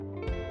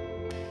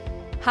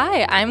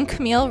Hi, I'm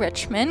Camille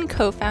Richmond,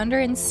 co-founder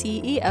and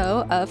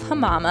CEO of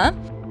Hamama.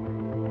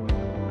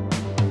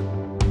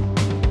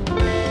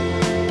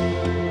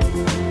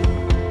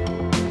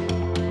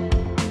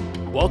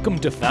 Welcome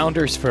to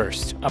Founders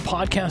First, a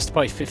podcast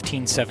by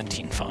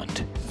 1517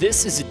 Fund.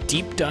 This is a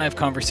deep dive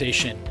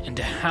conversation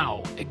into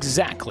how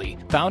exactly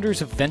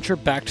founders of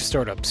venture-backed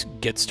startups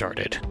get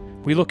started.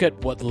 We look at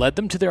what led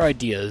them to their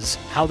ideas,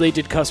 how they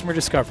did customer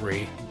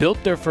discovery,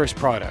 built their first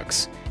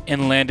products,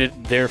 and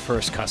landed their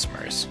first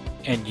customers.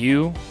 And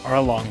you are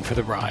along for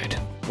the ride.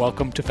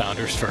 Welcome to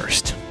Founders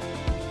First.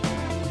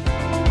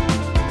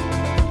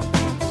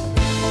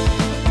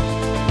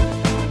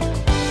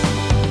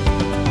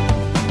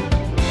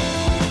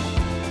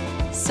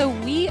 So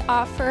we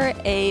offer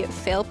a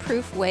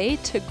fail-proof way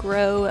to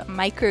grow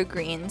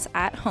microgreens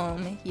at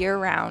home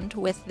year-round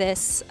with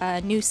this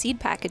new seed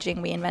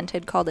packaging we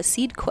invented called a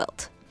seed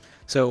quilt.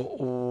 So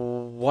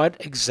what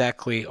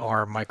exactly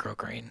are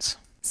microgreens?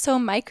 So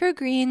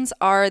microgreens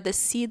are the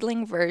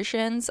seedling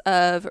versions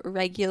of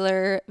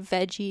regular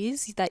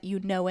veggies that you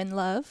know and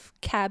love.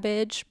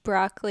 Cabbage,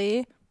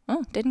 broccoli.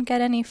 Oh, didn't get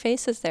any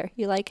faces there.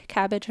 You like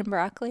cabbage and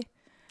broccoli?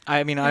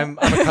 I mean, I'm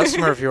a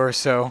customer of yours,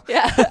 so...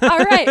 Yeah, all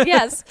right,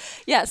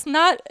 yes.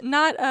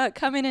 Not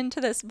coming into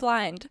this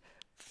blind.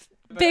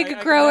 Big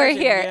grower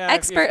here,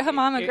 expert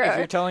Hamama grower. If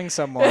you're telling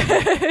someone,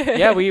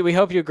 yeah, we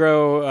hope you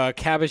grow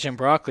cabbage and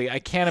broccoli, I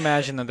can't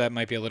imagine that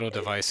might be a little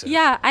divisive.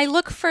 Yeah, I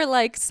look for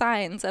like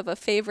signs of a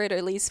favorite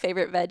or least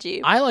favorite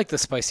veggie. I like the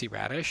spicy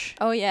radish.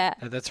 Oh yeah.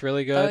 That's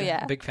really good. Oh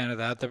yeah. Big fan of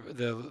that.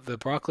 The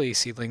broccoli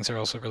seedlings are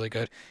also really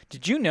good.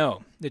 Did you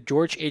know that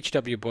George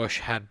H.W. Bush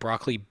had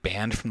broccoli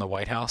banned from the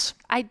White House?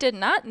 I did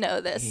not know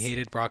this. He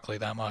hated broccoli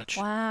that much.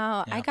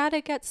 Wow. Yeah. I got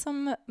to get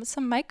some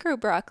micro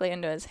broccoli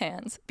into his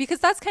hands because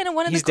that's kind of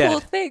one of He's the cool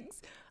dead.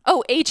 things.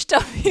 Oh,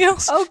 H.W.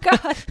 Oh,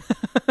 God.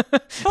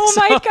 Oh,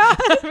 my God.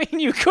 I mean,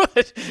 you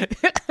could,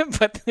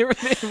 but they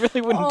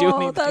really wouldn't do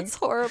anything. Oh, that's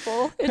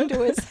horrible.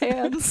 Into his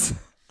hands.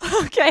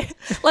 Okay,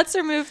 let's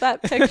remove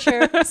that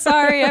picture.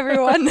 Sorry,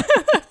 everyone.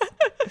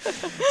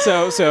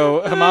 So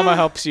Hamama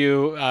helps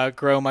you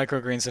grow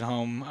microgreens at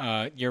home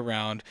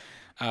year-round.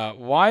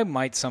 Why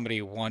might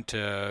somebody want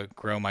to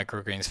grow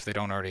microgreens if they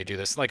don't already do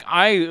this? Like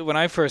when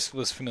I first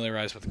was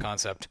familiarized with the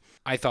concept,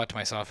 I thought to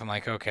myself, I'm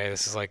like, okay,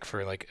 this is like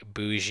for like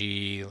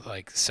bougie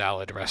like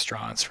salad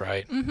restaurants,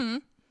 right? Mm-hmm.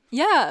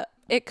 Yeah,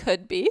 it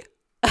could be.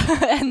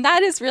 And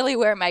that is really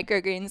where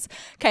microgreens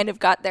kind of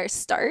got their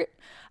start.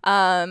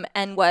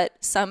 And what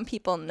some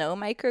people know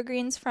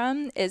microgreens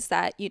from is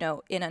that, you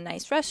know, in a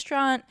nice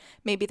restaurant,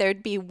 maybe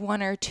there'd be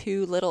one or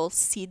two little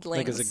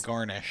seedlings. Like as a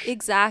garnish.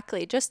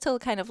 Exactly. Just to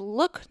kind of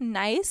look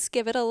nice,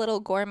 give it a little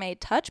gourmet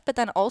touch, but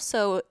then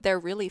also they're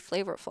really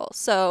flavorful.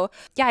 So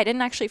yeah, I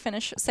didn't actually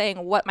finish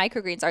saying what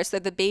microgreens are. So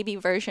they're the baby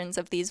versions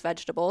of these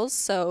vegetables.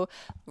 So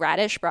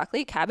radish,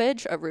 broccoli,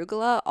 cabbage,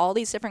 arugula, all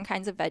these different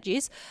kinds of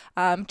veggies.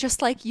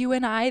 Just like you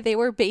and I, they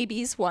were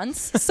babies once.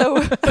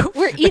 So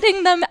we're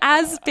eating them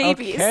as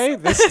babies. Okay,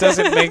 this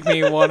doesn't make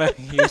me want to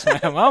use my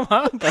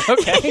Hamama, but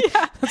okay.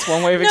 Yeah. That's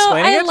one way of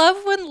explaining it. I love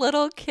when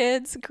little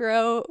kids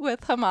grow with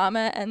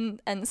Hamama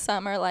and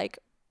some are like,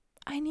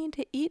 I need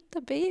to eat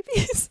the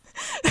babies.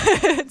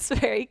 It's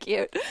very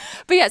cute.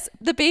 But yes,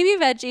 the baby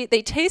veggie,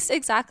 they taste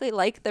exactly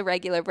like the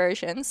regular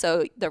version.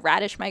 So the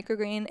radish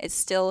microgreen is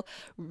still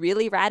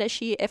really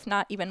radishy, if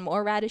not even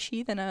more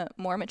radishy than a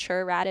more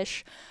mature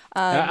radish.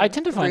 I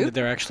tend to find that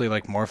they're actually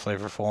like more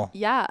flavorful.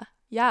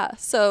 Yeah,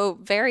 so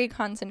very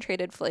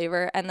concentrated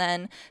flavor. And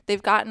then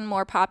they've gotten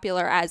more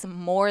popular as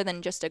more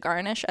than just a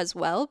garnish as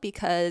well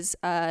because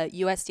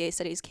USDA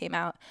studies came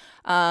out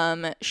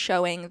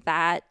showing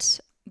that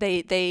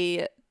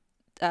they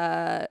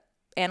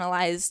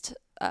analyzed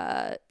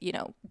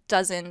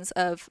dozens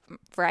of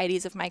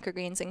varieties of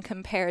microgreens and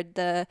compared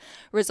the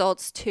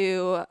results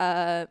to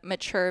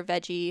mature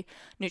veggie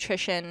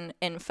nutrition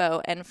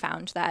info and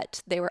found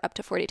that they were up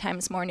to 40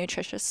 times more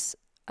nutritious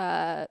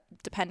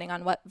depending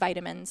on what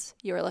vitamins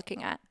you were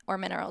looking at or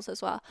minerals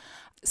as well.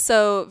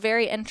 So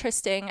very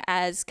interesting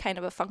as kind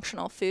of a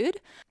functional food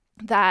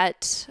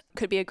that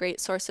could be a great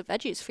source of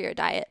veggies for your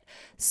diet.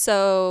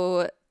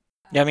 So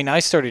yeah, I mean, I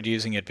started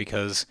using it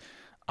because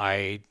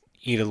I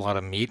eat a lot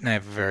of meat and I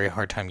have a very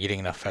hard time eating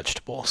enough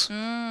vegetables.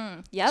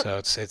 Yep. So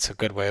it's a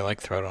good way to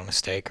like throw it on a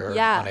steak or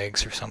on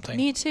eggs or something.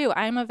 Me too.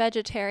 I'm a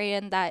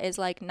vegetarian that is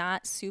like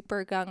not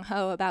super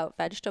gung-ho about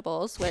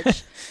vegetables,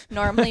 which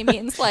normally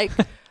means like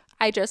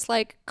I just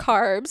like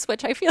carbs,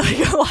 which I feel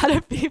like a lot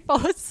of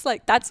people, it's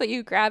like that's what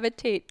you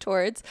gravitate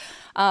towards.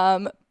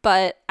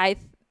 But I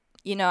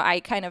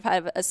kind of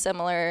have a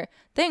similar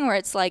thing where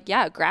it's like,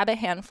 yeah, grab a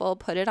handful,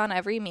 put it on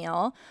every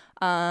meal,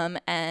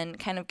 and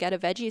kind of get a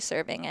veggie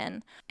serving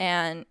in.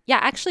 And yeah,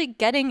 actually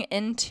getting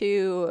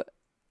into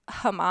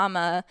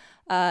Hamama,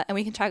 and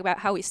we can talk about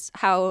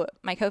how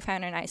my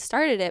co-founder and I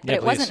started it, but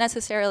it wasn't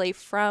necessarily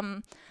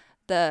from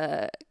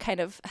the kind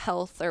of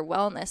health or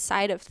wellness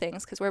side of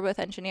things, because we're both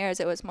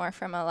engineers. It was more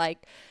from a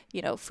like,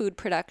 food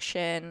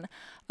production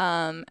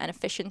and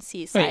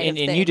efficiency side of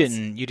things.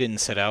 And you didn't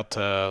set out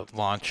to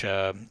launch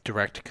a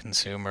direct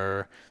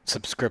consumer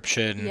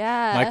subscription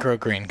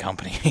microgreen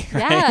company,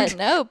 right? Yeah,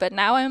 no, but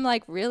now I'm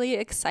like really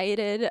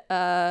excited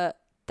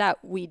that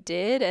we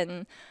did,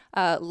 and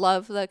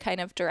love the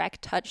kind of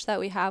direct touch that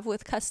we have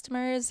with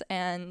customers,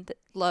 and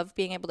love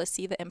being able to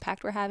see the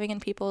impact we're having in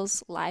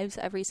people's lives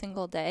every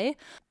single day.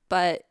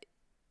 But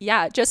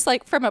yeah, just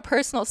like from a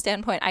personal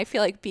standpoint, I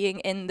feel like being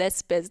in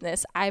this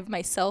business, I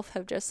myself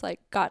have just like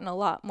gotten a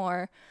lot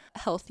more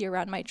healthy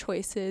around my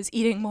choices,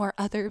 eating more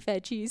other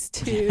veggies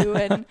too,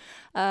 and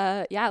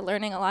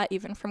learning a lot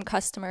even from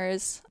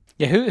customers.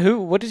 Yeah,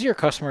 what does your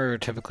customer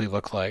typically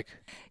look like?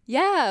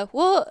 Yeah,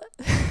 well,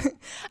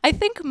 I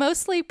think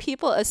mostly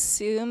people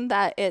assume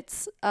that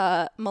it's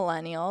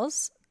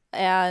millennials,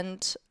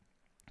 and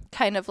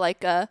kind of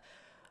like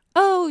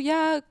oh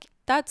yeah,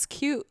 that's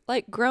cute,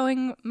 like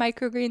growing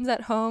microgreens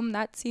at home.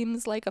 That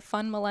seems like a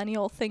fun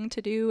millennial thing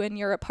to do in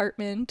your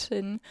apartment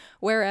and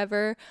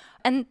wherever.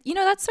 And,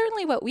 that's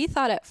certainly what we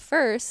thought at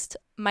first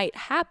might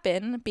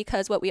happen,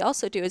 because what we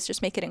also do is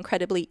just make it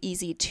incredibly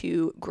easy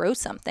to grow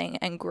something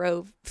and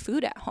grow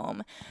food at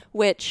home,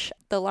 which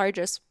the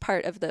largest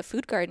part of the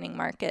food gardening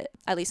market,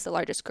 at least the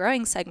largest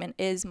growing segment,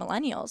 is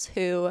millennials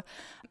who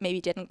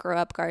maybe didn't grow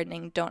up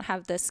gardening, don't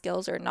have the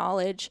skills or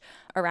knowledge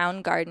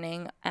around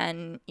gardening,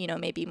 and,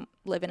 maybe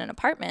live in an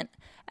apartment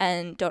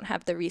and don't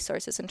have the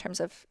resources in terms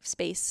of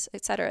space,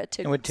 etc.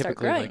 to would start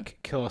typically growing. like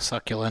kill a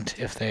succulent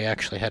if they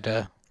actually had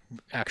to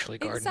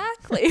garden.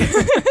 Exactly.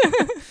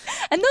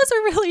 And those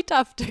are really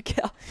tough to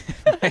kill.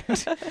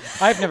 Right.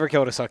 I've never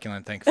killed a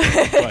succulent, thankfully,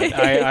 but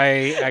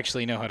I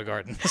actually know how to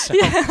garden. So.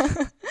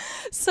 Yeah.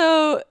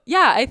 So,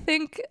 yeah, I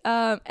think,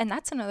 and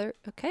that's another,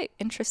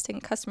 interesting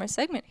customer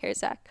segment here,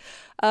 Zach.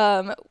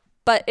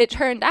 But it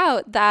turned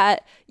out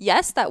that,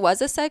 yes, that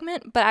was a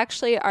segment, but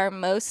actually our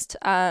most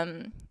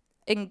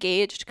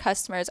engaged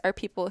customers are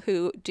people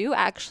who do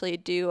actually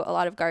do a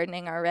lot of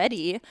gardening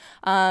already,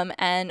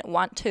 and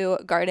want to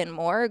garden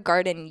more.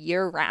 Garden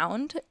year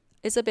round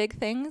is a big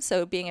thing.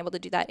 So being able to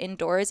do that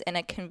indoors in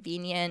a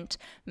convenient,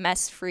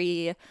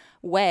 mess-free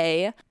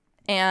way.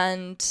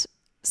 And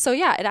so,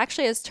 yeah, it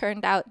actually has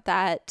turned out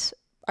that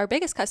our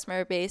biggest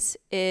customer base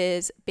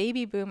is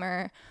baby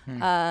boomer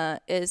women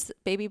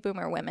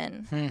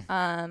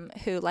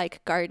who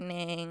like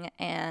gardening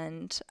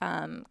and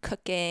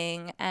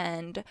cooking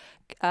and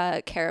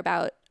care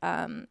about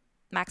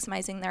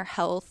maximizing their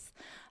health.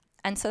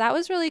 And so that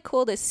was really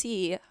cool to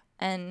see,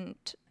 and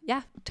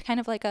yeah, to kind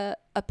of like a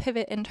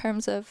pivot in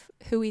terms of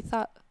who we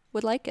thought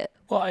would like it.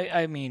 Well,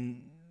 I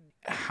mean,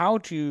 how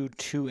do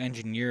two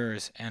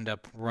engineers end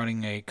up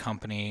running a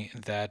company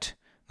that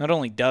not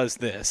only does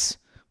this,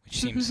 which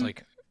seems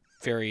like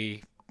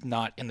very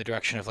not in the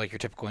direction of like your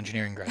typical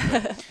engineering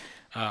graduate,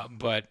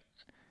 but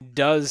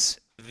does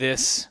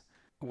this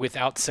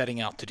without setting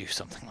out to do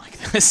something like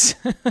this?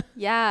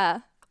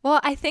 Yeah. Well,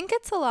 I think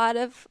it's a lot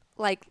of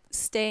like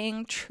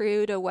staying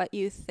true to what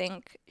you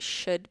think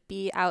should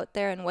be out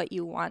there and what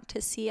you want to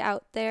see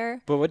out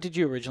there. But what did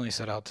you originally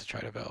set out to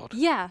try to build?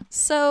 Yeah.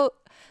 So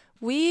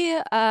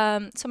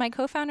so my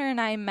co-founder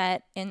and I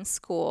met in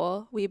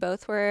school. We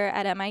both were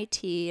at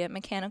MIT,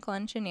 mechanical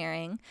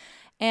engineering.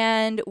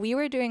 And we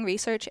were doing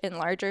research in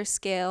larger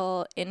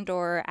scale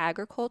indoor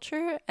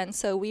agriculture. And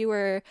so we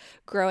were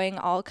growing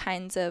all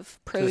kinds of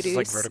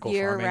produce like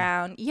year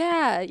round.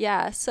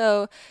 Yeah.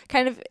 So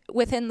kind of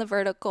within the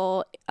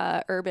vertical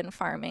urban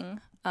farming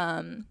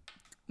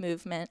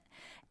movement.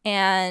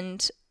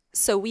 And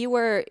so we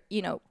were,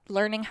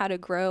 learning how to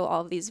grow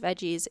all of these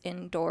veggies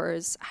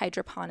indoors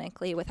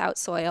hydroponically without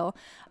soil,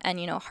 and,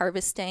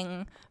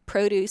 harvesting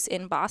produce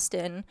in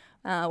Boston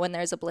when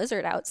there's a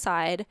blizzard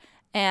outside,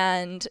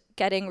 and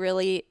getting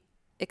really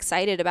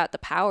excited about the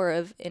power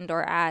of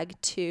indoor ag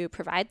to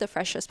provide the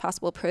freshest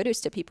possible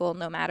produce to people,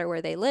 no matter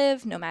where they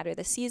live, no matter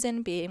the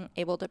season, being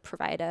able to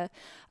provide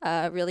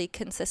a really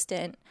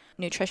consistent,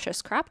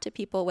 nutritious crop to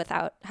people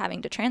without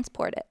having to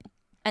transport it.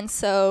 And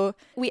so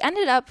we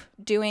ended up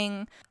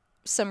doing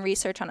some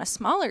research on a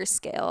smaller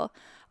scale,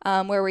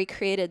 where we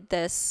created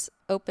this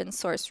open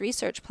source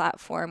research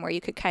platform where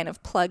you could kind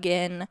of plug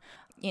in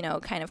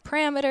kind of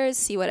parameters,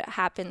 see what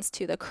happens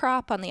to the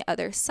crop on the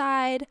other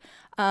side,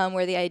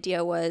 where the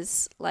idea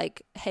was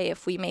like, hey,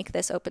 if we make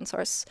this open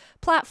source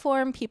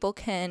platform, people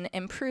can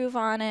improve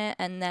on it,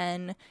 and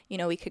then,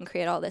 we can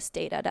create all this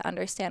data to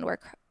understand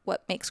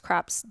what makes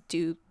crops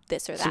do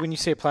this or that. So when you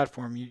say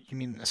platform, you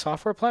mean a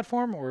software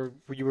platform, or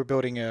you were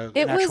building an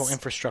actual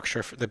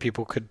infrastructure that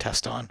people could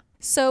test on?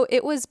 So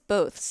it was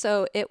both.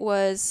 So it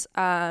was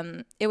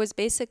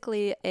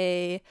basically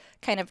a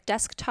kind of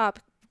desktop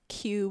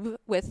cube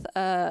with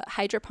a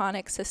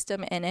hydroponic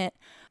system in it.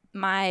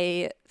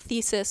 My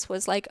thesis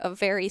was like a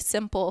very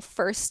simple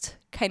first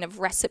kind of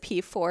recipe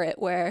for it,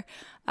 where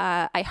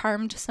I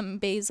harmed some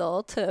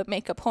basil to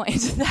make a point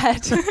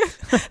that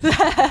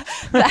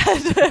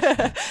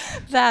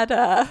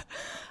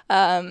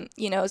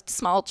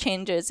small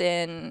changes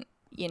in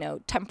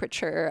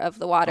temperature of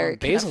the water can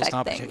basil's affect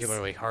not things.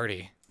 particularly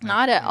hardy.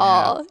 Not at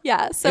all.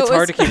 Yeah. So it's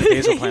hard to keep a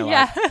basil plant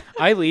alive. Yeah.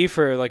 I leave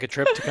for like a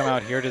trip to come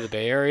out here to the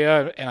Bay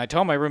Area, and I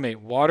tell my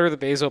roommate, water the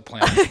basil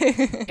plant.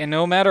 And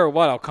no matter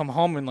what, I'll come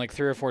home in like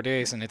 3 or 4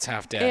 days and it's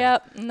half dead.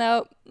 Yep.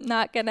 Nope.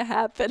 Not going to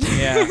happen.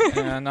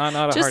 Yeah. Not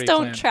a Just hardy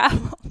don't plant.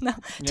 travel. No.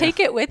 Yeah.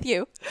 Take it with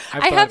you.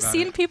 I've I thought have about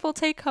seen it. people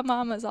take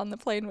hamamas on the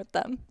plane with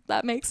them.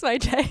 That makes my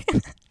day.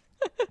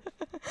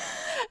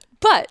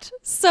 But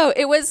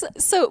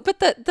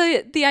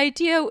the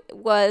idea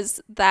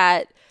was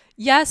that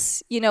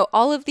yes,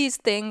 all of these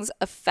things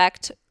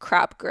affect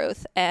crop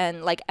growth,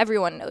 and like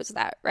everyone knows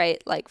that,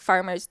 right? Like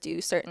farmers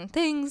do certain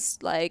things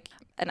like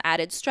an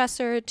added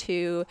stressor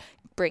to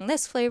bring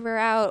this flavor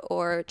out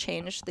or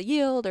change the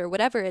yield or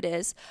whatever it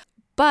is.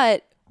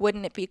 But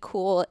wouldn't it be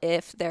cool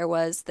if there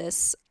was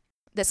this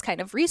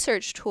kind of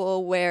research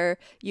tool where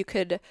you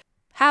could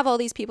have all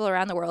these people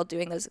around the world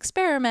doing those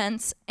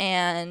experiments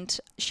and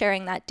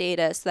sharing that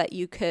data so that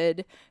you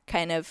could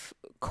kind of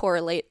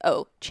correlate,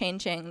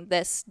 changing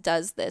this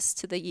does this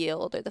to the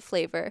yield or the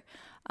flavor.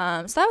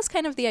 So that was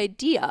kind of the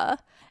idea.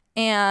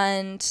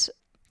 And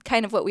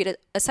kind of what we'd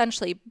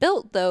essentially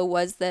built, though,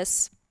 was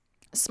this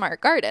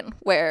smart garden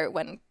where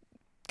when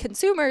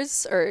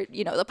consumers or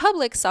the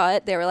public saw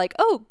it, they were like,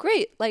 oh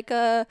great, like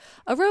a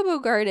robo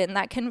garden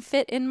that can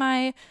fit in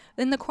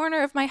the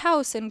corner of my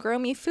house and grow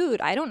me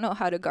food. I don't know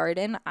how to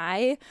garden.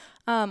 I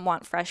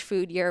want fresh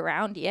food year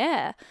round.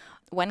 Yeah,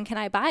 when can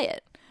I buy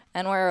it?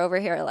 And we're over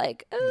here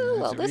like,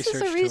 this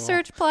is a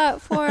research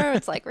platform.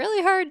 It's like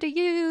really hard to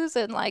use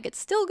and like it's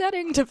still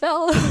getting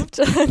developed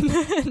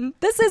and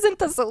this isn't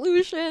the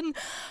solution.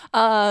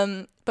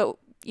 But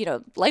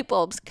light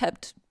bulbs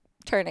kept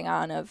turning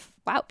on of,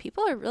 wow,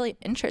 people are really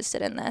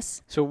interested in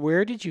this. So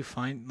where did you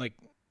find, like,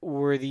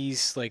 were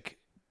these like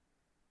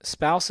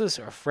spouses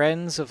or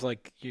friends of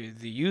like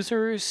the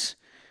users?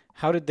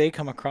 How did they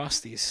come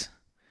across these?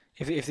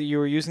 If you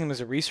were using them as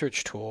a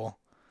research tool?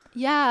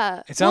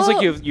 Yeah. It sounds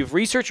like you've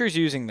researchers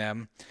using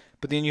them,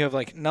 but then you have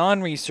like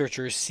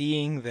non-researchers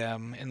seeing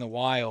them in the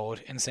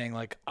wild and saying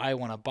like, I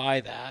want to buy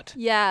that.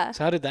 Yeah.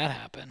 So how did that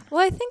happen? Well,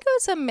 I think it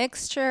was a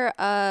mixture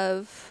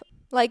of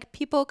like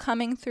people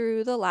coming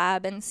through the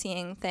lab and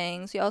seeing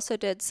things. We also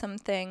did some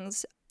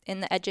things in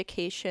the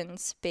education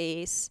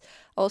space,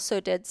 also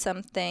did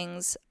some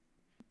things,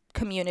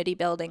 community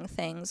building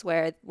things,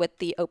 where with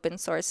the open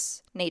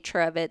source nature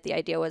of it, the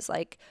idea was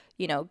like,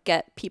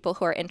 get people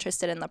who are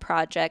interested in the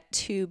project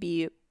to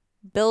be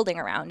building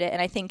around it.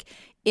 And I think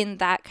in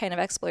that kind of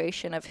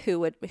exploration of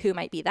who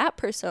might be that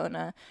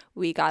persona,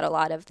 we got a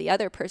lot of the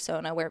other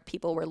persona where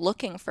people were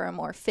looking for a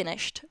more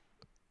finished,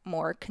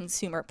 more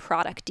consumer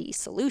product-y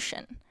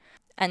solution.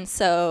 And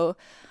so,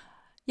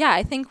 yeah,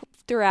 I think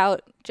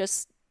throughout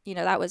just,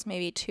 that was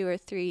maybe 2 or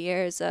 3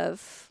 years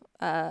of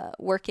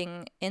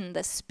working in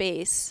the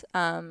space,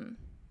 kind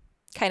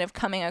of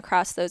coming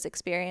across those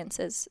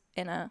experiences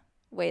in a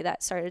way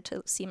that started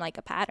to seem like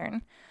a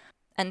pattern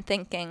and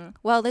thinking,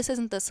 well, this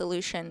isn't the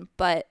solution,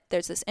 but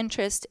there's this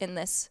interest in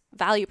this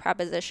value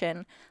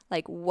proposition.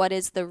 Like, what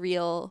is the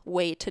real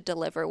way to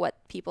deliver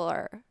what people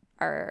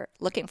are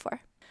looking for?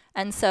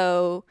 And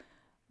so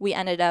we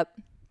ended up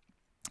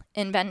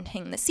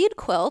inventing the seed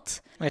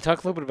quilt. I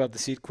talk a little bit about the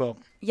seed quilt.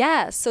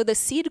 Yeah, so the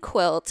seed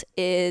quilt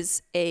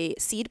is a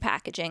seed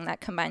packaging that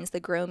combines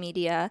the grow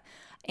media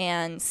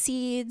and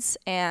seeds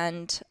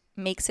and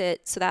makes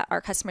it so that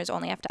our customers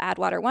only have to add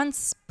water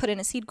once, put in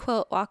a seed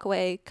quilt, walk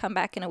away, come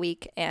back in a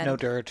week, and no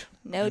dirt.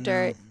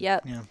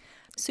 Yep. Yeah.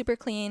 Super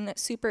clean,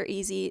 super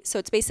easy. So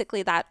it's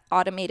basically that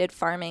automated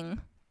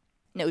farming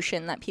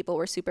notion that people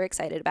were super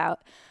excited about,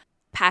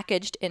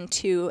 packaged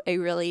into a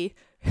really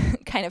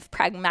kind of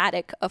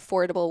pragmatic,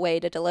 affordable way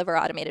to deliver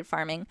automated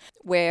farming,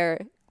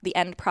 where the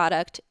end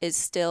product is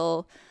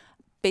still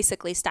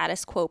basically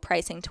status quo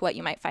pricing to what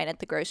you might find at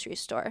the grocery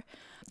store,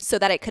 so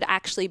that it could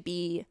actually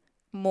be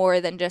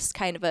more than just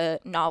kind of a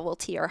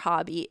novelty or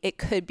hobby. It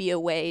could be a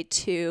way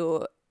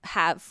to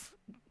have,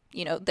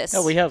 this.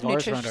 Oh, we have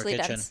ours around our nutritiously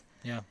kitchen. dense.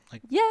 Yeah,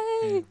 like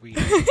Yay! we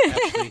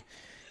actually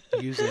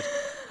use it.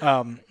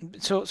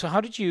 So how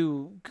did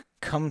you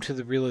come to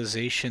the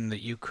realization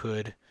that you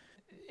could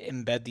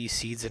embed these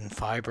seeds in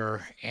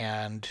fiber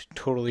and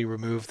totally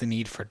remove the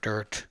need for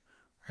dirt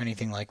or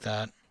anything like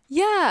that?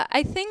 Yeah,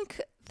 I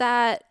think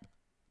that,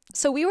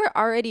 so we were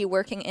already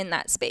working in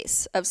that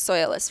space of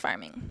soilless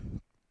farming.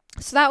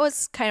 So that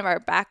was kind of our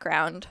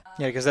background.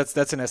 Yeah, because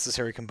that's a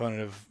necessary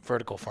component of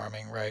vertical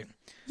farming, right?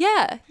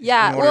 Yeah.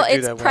 Well,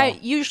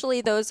 it's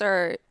usually those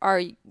are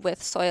with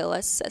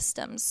soilless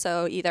systems.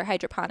 So either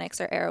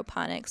hydroponics or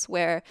aeroponics,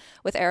 where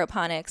with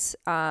aeroponics,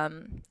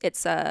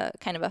 it's a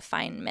kind of a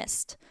fine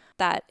mist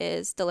that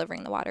is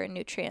delivering the water and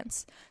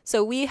nutrients.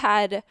 So we'd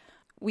had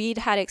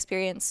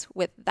experience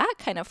with that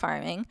kind of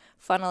farming.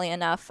 Funnily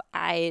enough,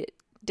 I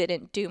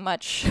didn't do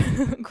much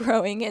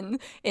growing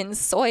in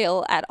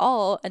soil at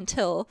all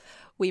until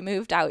we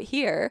moved out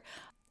here,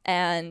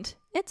 and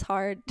it's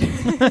hard.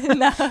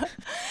 No.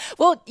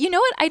 Well, you know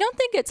what? I don't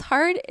think it's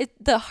hard.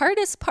 The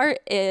hardest part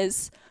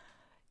is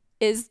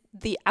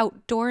the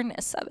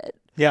outdoorness of it.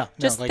 Yeah.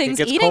 Just like things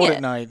it gets eating cold it.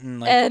 at night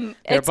and And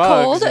there are it's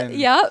bugs cold. and-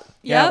 Yep.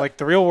 Yeah, like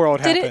the real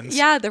world happens.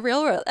 The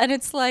real world. And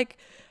it's like,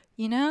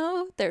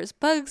 there's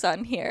bugs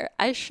on here.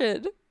 I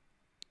should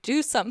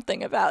do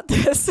something about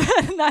this.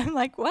 And I'm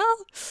like, well,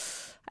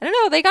 I don't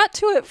know. They got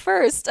to it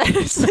first.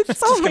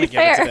 It's only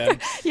fair.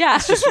 Yeah.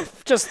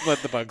 Just let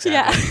the bugs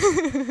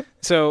happen.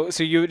 So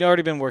you'd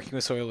already been working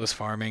with soilless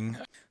farming,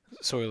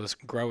 soilless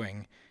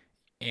growing,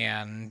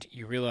 and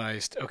you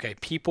realized, okay,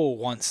 people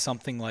want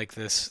something like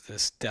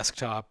this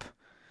desktop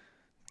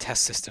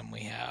test system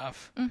we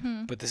have,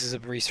 but this is a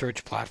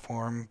research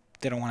platform.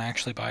 They don't want to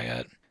actually buy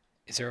it.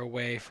 Is there a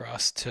way for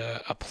us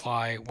to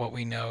apply what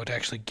we know to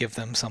actually give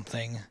them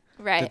something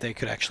that they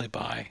could actually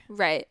buy?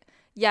 Right.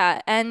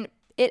 Yeah. And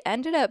it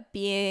ended up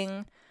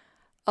being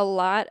a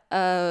lot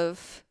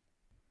of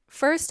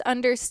first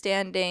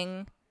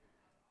understanding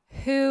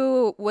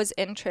who was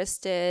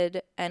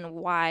interested and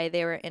why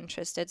they were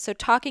interested. So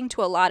talking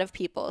to a lot of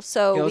people.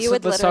 So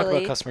let's talk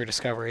about customer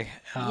discovery.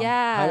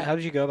 How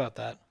did you go about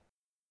that?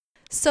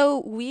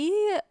 So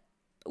we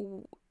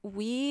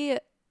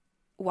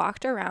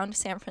walked around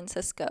San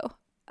Francisco,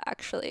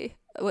 actually.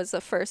 It was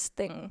the first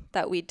thing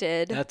that we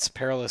did. That's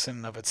perilous in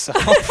and of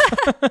itself.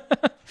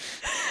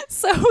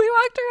 So we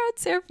walked around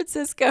San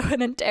Francisco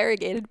and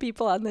interrogated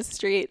people on the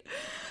street.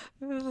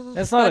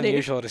 That's not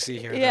unusual to see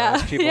here.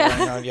 Though, people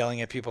running around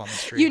yelling at people on the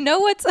street. You know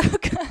what's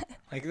okay?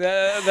 Like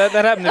that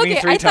happened to me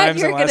 3 times in the last day. I thought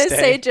you were going to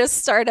say just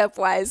startup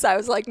wise. I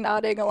was like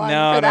nodding along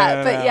for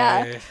that. But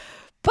yeah.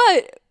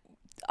 But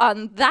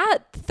on that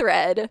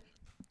thread,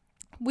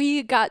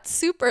 we got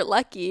super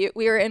lucky.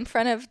 We were in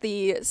front of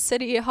the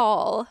city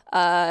hall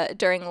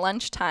during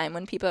lunchtime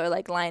when people are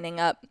like lining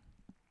up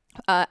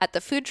at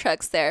the food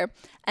trucks there.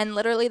 And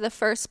literally the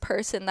first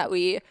person that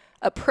we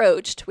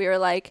approached, we were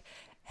like,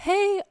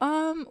 hey,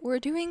 we're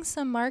doing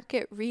some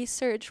market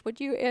research. Would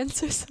you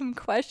answer some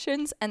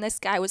questions? And this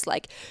guy was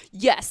like,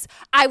 yes,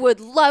 I would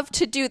love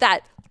to do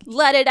that.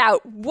 Let it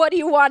out. What do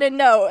you want to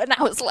know? And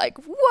I was like,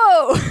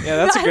 whoa.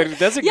 Yeah,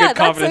 that's a good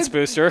confidence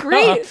booster.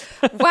 Great.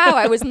 Wow,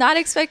 I was not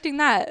expecting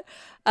that.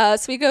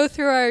 So we go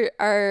through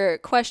our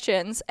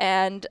questions,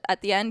 and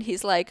at the end,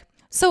 he's like,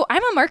 so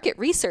I'm a market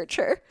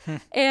researcher,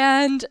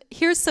 and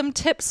here's some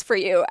tips for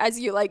you as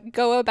you like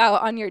go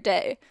about on your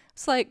day.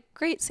 It's like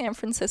great San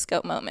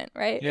Francisco moment,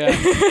 right? Yeah,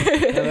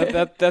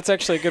 that's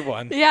actually a good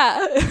one.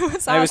 Yeah, it was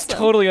awesome. I was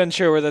totally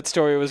unsure where that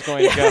story was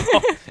going to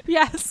go.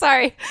 Yeah,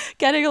 sorry,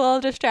 getting a little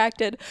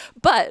distracted.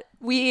 But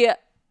we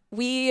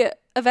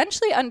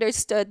eventually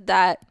understood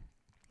that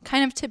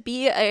kind of to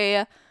be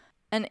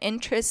an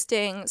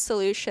interesting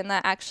solution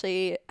that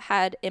actually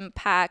had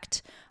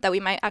impact, that we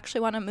might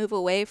actually want to move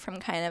away from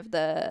kind of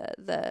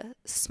the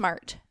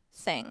smart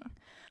thing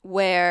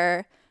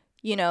where,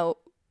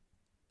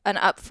 an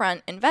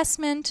upfront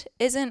investment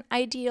isn't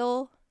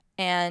ideal.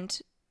 And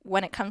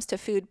when it comes to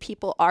food,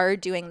 people are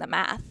doing the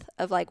math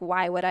of like,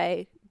 why would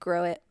I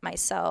grow it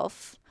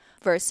myself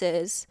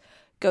versus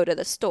go to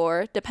the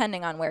store,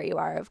 depending on where you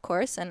are, of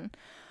course. And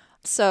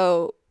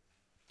so,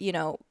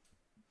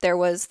 there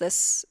was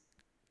this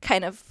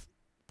kind of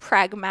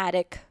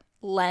pragmatic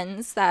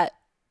lens that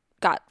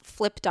got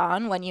flipped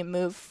on when you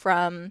move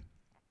from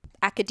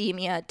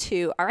academia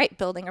to, all right,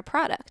 building a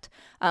product,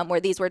 where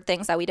these were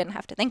things that we didn't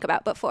have to think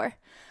about before,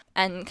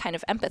 and kind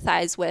of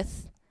empathize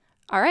with,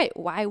 all right,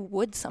 why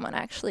would someone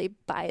actually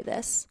buy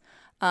this,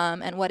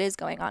 and what is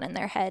going on in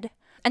their head?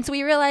 And so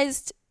we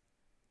realized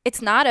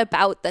it's not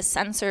about the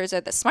sensors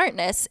or the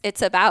smartness,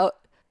 it's about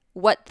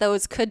what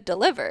those could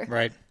deliver.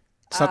 Right.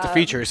 It's not the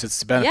features, it's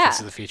the benefits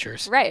of the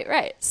features.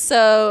 Right.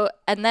 So,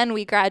 and then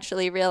we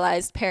gradually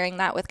realized, pairing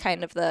that with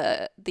kind of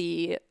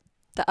the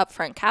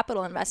upfront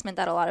capital investment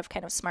that a lot of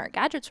kind of smart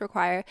gadgets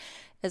require,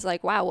 is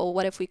like, wow, well,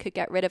 what if we could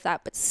get rid of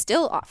that but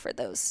still offer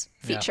those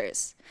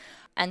features?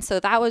 Yeah. And so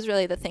that was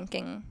really the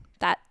thinking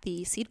that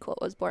the Seed Quilt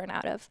was born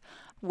out of,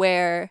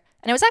 and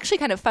it was actually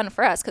kind of fun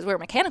for us because we're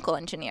mechanical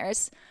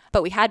engineers,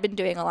 but we had been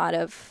doing a lot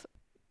of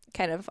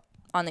kind of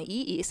on the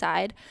EE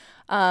side.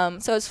 So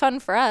it was fun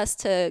for us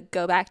to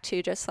go back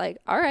to just like,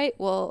 all right,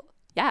 well,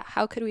 yeah,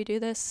 how could we do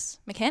this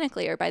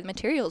mechanically or by the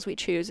materials we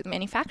choose, the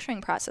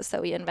manufacturing process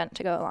that we invent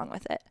to go along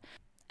with it?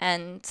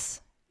 And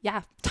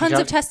yeah, tons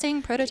of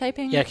testing,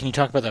 prototyping. Yeah, can you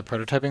talk about that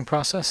prototyping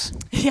process?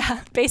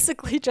 Yeah,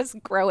 basically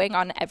just growing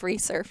on every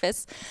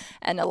surface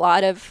and a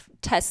lot of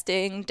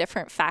testing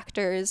different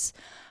factors.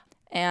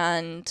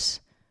 And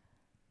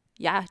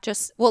yeah,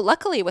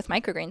 luckily with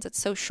microgreens,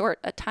 it's so short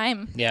a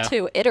time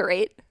to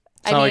iterate.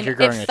 It's not like you're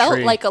growing a tree. It felt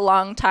like a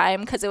long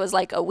time because it was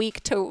like a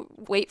week to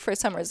wait for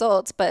some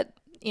results. But,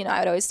 I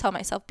would always tell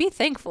myself, be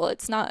thankful.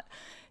 It's not,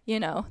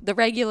 the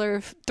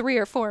regular 3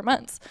 or 4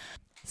 months.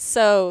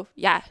 So,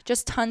 yeah,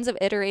 just tons of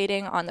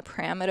iterating on the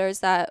parameters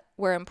that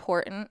were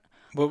important.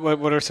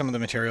 What are some of the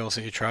materials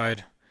that you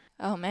tried?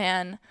 Oh,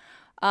 man.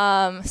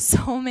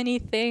 So many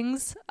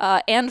things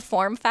and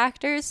form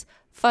factors.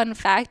 Fun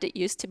fact, it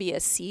used to be a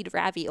seed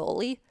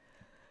ravioli.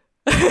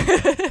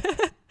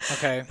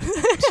 Okay,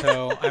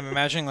 so I'm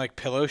imagining like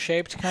pillow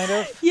shaped kind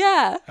of?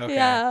 Yeah, okay.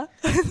 yeah.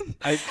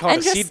 I call it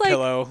a seed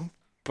pillow,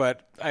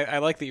 but I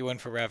like that you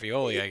went for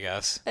ravioli, I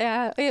guess.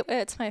 Yeah,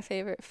 it's my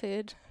favorite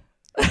food.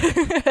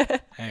 Hey,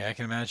 I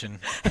can imagine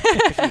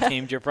if you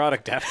named your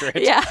product after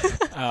it. Yeah.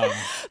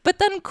 But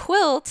then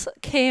Quilt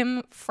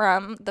came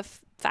from the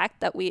fact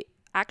that we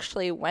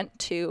actually went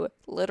to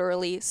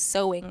literally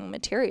sewing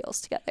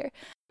materials together.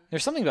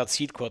 There's something about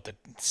Seed Quilt that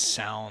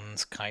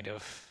sounds kind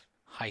of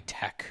high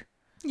tech.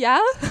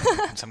 Yeah.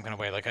 In some kind of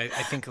way. Like I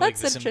think like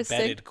That's this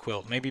embedded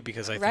quilt. Maybe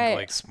because I think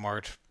like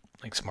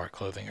smart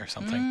clothing or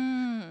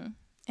something.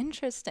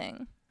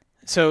 Interesting.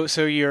 So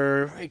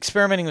you're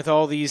experimenting with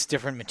all these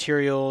different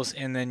materials,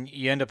 and then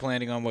you end up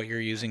landing on what you're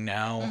using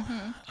now.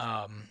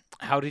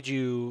 How did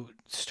you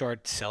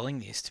start selling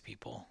these to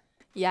people?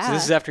 Yeah. So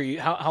this is after you.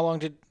 How long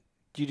did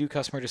you do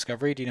customer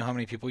discovery? Do you know how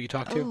many people you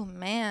talked to? Oh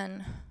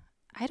man,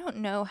 I don't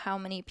know how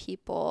many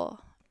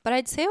people, but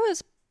I'd say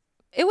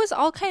it was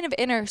all kind of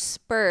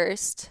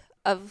interspersed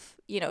of,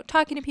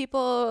 talking to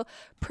people,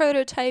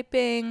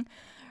 prototyping,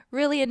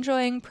 really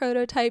enjoying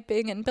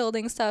prototyping and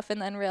building stuff, and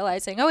then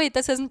realizing, oh wait,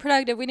 this isn't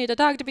productive, we need to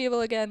talk to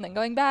people again, then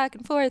going back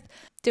and forth,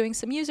 doing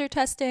some user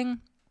testing.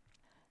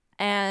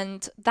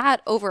 And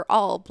that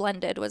overall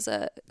blended was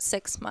a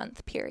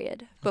 6-month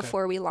period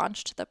before we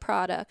launched the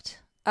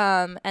product.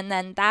 And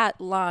then that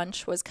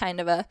launch was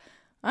kind of all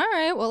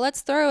right, well,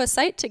 let's throw a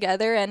site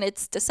together, and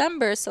it's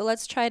December, so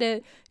let's try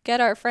to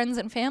get our friends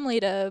and family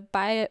to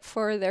buy it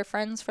for their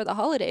friends for the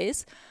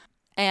holidays.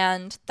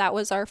 And that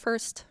was our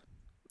first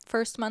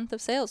month of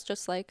sales,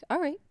 just like,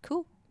 all right,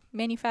 cool.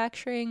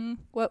 Manufacturing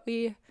what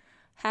we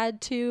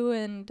had to,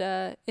 and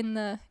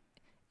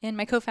in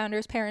my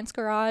co-founder's parents'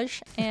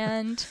 garage.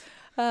 And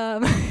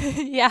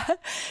yeah,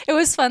 it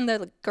was fun.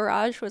 The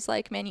garage was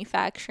like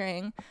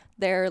manufacturing.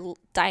 Their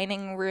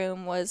dining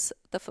room was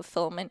the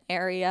fulfillment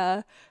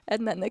area,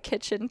 and then the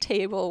kitchen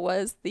table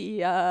was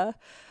the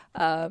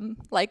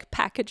like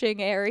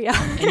packaging area.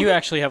 And you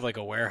actually have like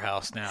a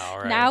warehouse now,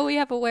 right? Now we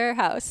have a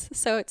warehouse,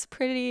 so it's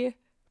pretty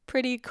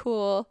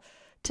cool.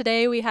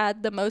 Today we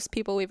had the most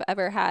people we've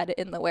ever had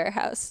in the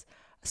warehouse.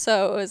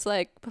 So it was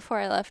like, before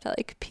I left, I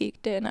like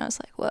peeked in. I was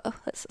like, whoa,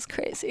 this is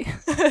crazy.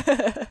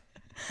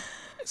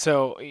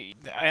 So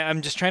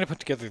I'm just trying to put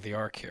together the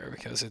arc here,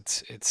 because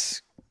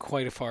it's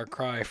quite a far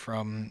cry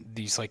from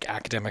these like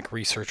academic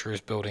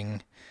researchers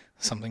building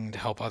something to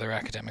help other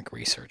academic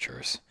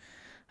researchers.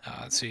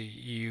 So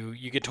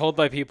you get told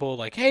by people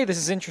like, hey, this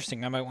is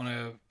interesting, I might want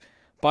to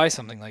buy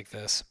something like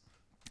this.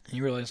 And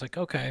you realize like,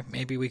 okay,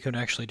 maybe we could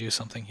actually do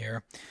something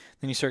here.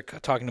 Then you start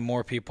talking to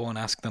more people and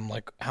ask them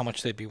like how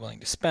much they'd be willing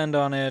to spend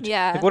on it.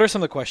 Yeah. Like, what are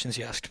some of the questions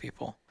you asked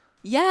people?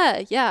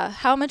 Yeah.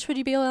 How much would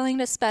you be willing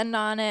to spend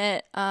on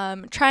it?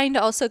 Trying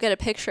to also get a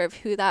picture of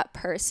who that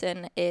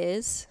person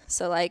is.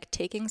 So like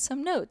taking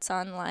some notes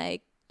on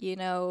like,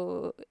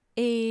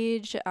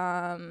 age,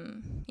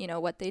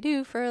 what they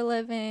do for a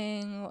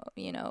living,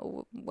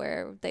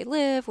 where they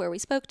live, where we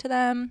spoke to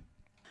them.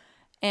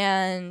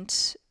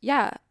 And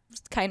yeah,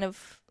 kind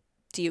of,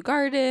 do you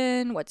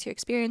garden? What's your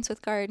experience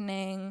with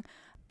gardening?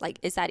 Like,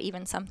 is that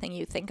even something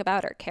you think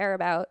about or care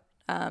about?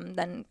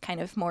 Then kind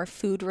of more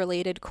food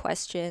related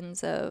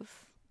questions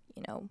of,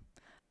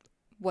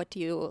 what do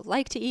you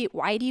like to eat?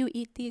 Why do you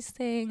eat these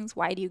things?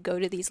 Why do you go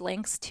to these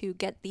lengths to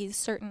get these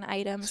certain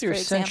items, so you're for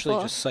example?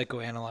 essentially just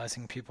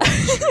psychoanalyzing people in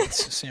the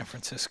streets of San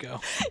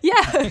Francisco.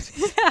 Yeah.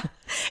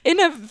 In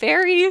a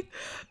very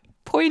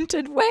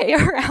pointed way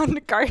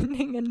around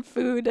gardening and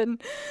food.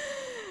 And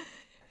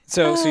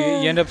So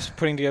you end up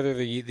putting together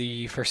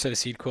the first set of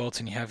seed quilts,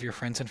 and you have your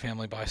friends and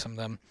family buy some of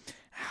them.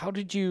 How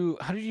did you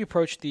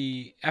approach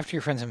after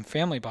your friends and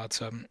family bought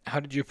some?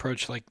 How did you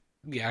approach like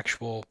the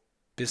actual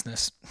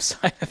business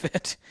side of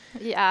it?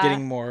 Yeah,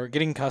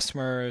 getting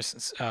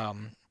customers,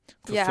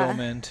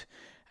 fulfillment,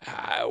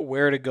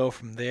 where to go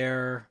from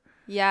there.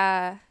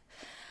 Yeah,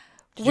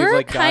 Did you have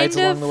like guides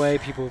along the way?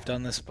 People who've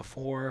done this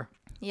before.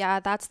 Yeah,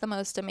 that's the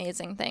most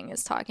amazing thing,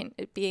 is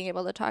being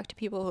able to talk to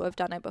people who have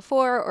done it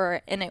before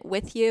or in it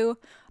with you.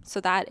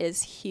 So that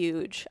is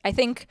huge. I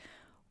think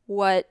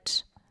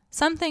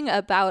something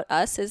about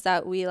us is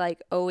that we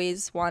like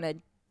always want to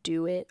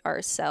do it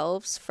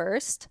ourselves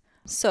first.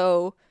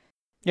 So,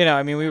 we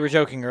were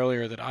joking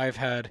earlier that I've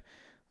had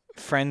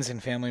friends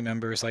and family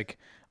members like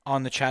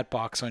on the chat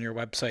box on your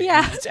website.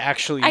 Yeah, it's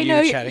actually I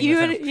know chatting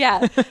with them.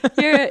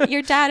 Yeah,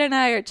 your dad and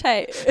I are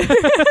tight.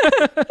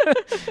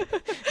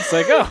 It's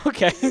like, oh,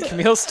 okay,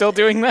 Camille's still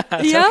doing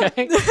that. Yeah.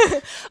 Okay.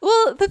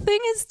 Well, the thing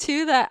is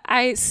too that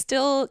I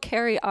still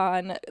carry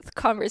on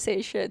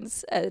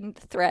conversations and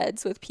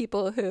threads with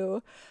people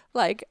who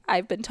like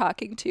I've been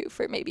talking to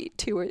for maybe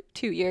 2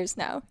 years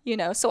now,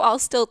 so I'll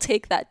still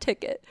take that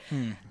ticket.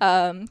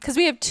 Because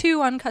we have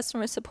 2 on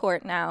customer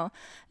support now,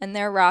 and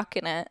they're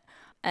rocking it.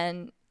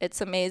 And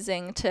it's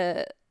amazing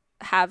to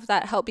have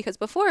that help, because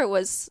before it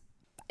was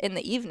in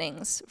the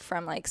evenings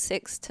from like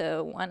 6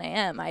 to 1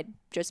 a.m. I'd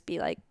just be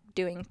like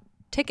doing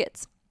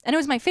tickets. And it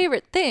was my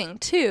favorite thing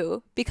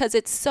too, because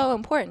it's so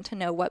important to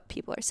know what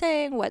people are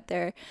saying,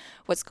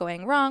 what's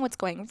going wrong, what's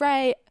going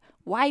right,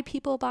 why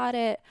people bought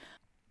it,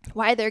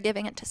 why they're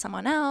giving it to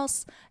someone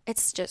else.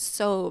 It's just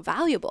so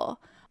valuable.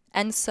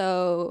 And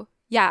so,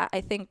 yeah,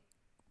 I think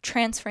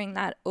transferring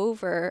that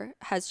over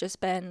has just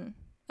been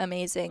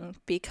amazing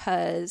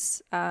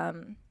because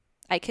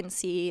I can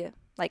see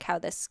like how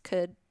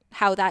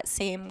that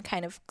same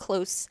kind of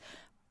close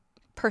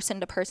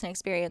person-to-person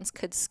experience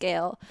could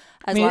scale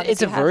as long as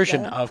it's you a have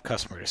version of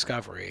customer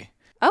discovery.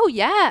 Oh,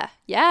 yeah.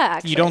 Yeah,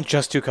 actually. You don't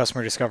just do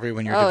customer discovery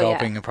when you're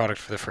developing a product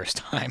for the first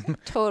time.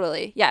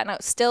 Totally. Yeah, no,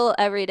 still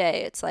every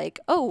day it's like,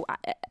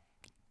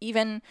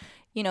 even,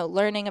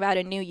 learning about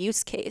a new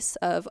use case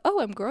of,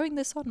 I'm growing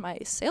this on my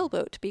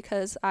sailboat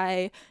because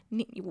I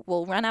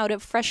will run out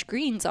of fresh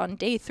greens on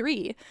day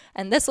 3,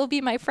 and this will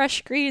be my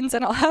fresh greens,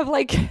 and I'll have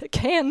like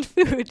canned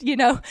food,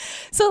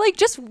 So like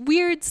just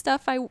weird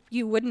stuff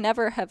you would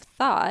never have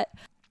thought,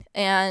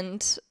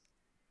 and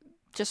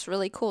just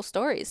really cool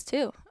stories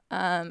too.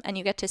 And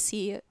you get to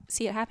see it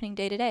happening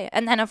day to day.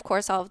 And then, of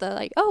course, all of the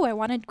like, I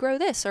want to grow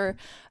this, or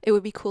it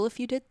would be cool if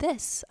you did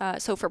this.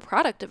 So for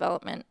product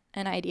development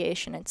and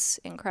ideation, it's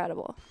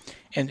incredible.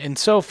 And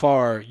so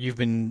far, you've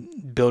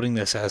been building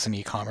this as an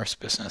e-commerce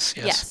business,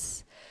 yes?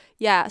 Yes.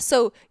 Yeah.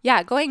 So,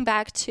 yeah, going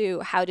back to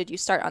how did you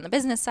start on the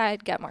business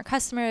side, get more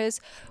customers,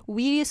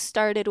 we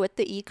started with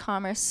the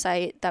e-commerce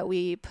site that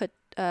we put,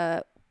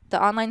 the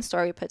online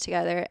store we put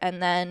together,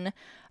 and then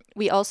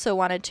we also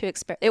wanted to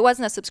it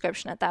wasn't a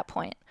subscription at that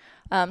point.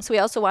 So we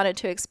also wanted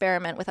to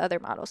experiment with other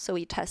models. So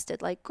we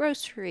tested like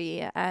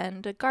grocery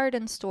and a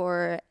garden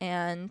store,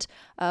 and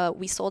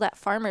we sold at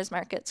farmers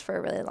markets for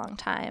a really long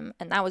time.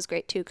 And that was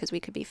great too, because we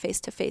could be face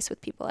to face with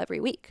people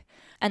every week.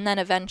 And then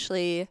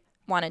eventually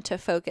wanted to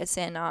focus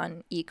in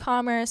on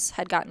e-commerce,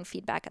 had gotten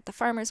feedback at the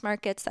farmers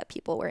markets that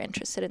people were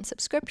interested in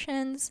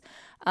subscriptions,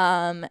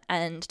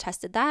 and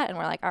tested that. And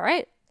we're like, all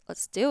right,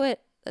 let's do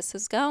it. This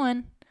is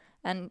going.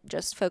 And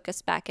just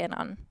focus back in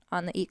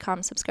on the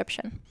e-com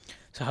subscription.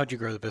 So how'd you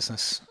grow the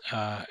business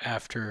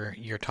after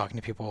you're talking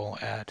to people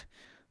at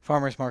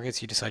farmers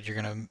markets? You decide you're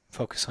going to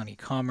focus on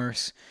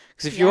e-commerce?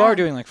 Because if you are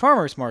doing like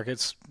farmers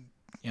markets,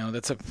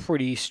 that's a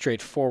pretty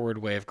straightforward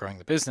way of growing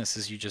the business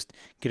is you just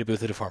get a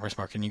booth at a farmers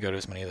market and you go to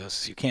as many of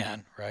those as you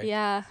can, right?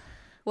 Yeah.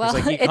 Well,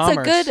 like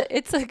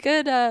it's a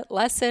good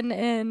lesson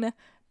in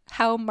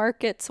how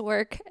markets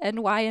work and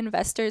why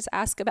investors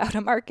ask about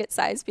a market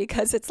size,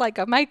 because it's like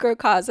a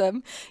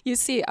microcosm. You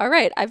see, all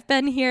right, I've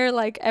been here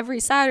like every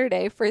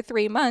Saturday for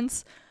 3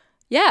 months.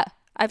 Yeah,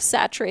 I've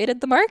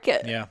saturated the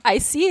market. Yeah. I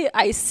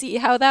see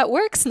how that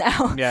works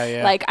now.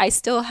 Yeah. Like I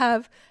still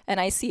have, and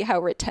I see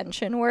how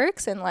retention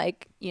works, and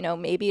like,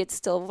 maybe it's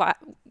still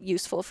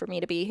useful for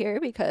me to be here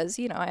because,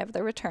 I have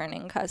the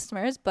returning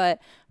customers, but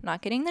I'm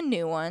not getting the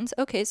new ones.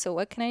 Okay, so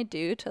what can I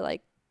do to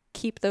like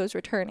keep those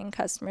returning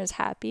customers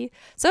happy?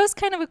 So it's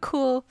kind of a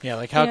cool... Yeah,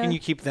 like how can you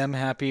keep them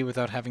happy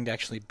without having to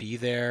actually be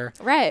there?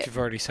 Right. If you've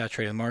already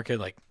saturated the market,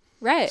 like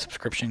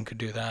subscription could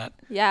do that.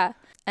 Yeah.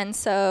 And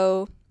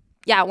so,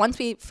 once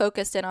we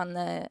focused in on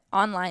the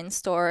online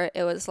store,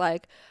 it was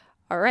like,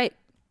 all right,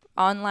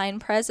 online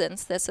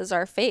presence, this is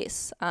our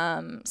face.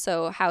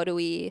 So how do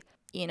we,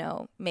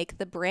 make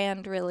the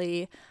brand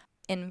really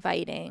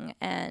inviting,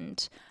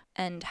 and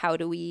how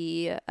do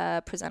we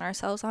present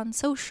ourselves on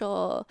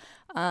social,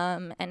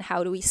 and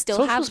how do we still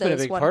Social's have those been a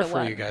big part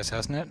for you guys,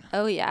 hasn't it?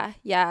 Oh, yeah.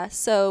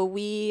 So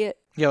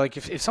like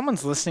if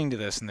someone's listening to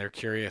this and they're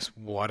curious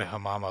what a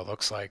Hamama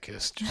looks like,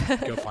 just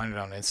go find it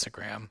on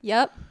Instagram.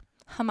 Yep.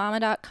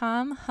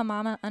 Hamama.com,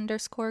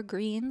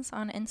 Hamama_greens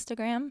on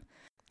Instagram.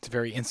 It's a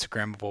very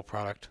Instagrammable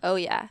product. Oh,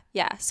 yeah.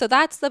 Yeah. So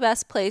that's the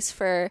best place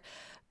for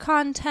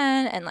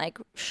content and like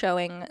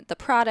showing the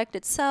product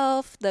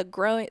itself,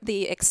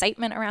 the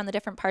excitement around the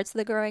different parts of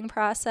the growing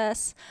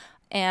process,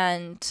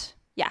 and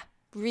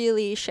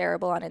really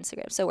shareable on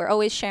Instagram. So we're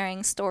always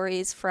sharing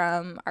stories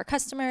from our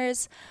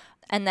customers.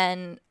 And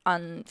then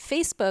on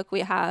Facebook, we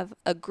have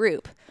a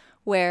group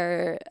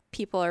where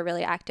people are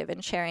really active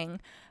in sharing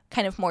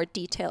kind of more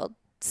detailed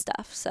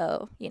stuff.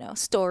 So,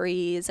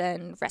 stories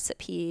and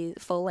recipes,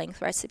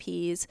 full-length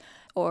recipes,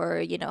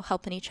 or,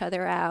 helping each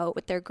other out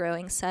with their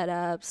growing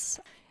setups.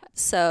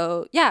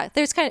 So,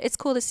 it's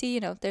cool to see,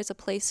 there's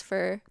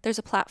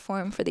a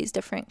platform for these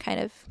different kind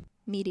of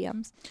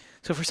mediums.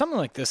 So for something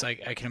like this, I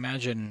can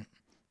imagine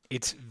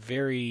it's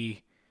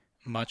very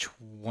much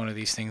one of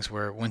these things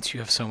where once you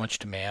have so much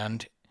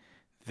demand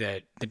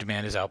that the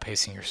demand is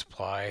outpacing your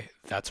supply,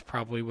 that's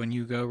probably when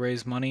you go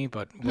raise money.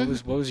 But what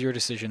was your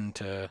decision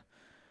to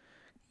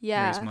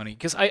raise money?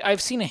 Because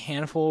I've seen a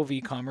handful of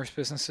e-commerce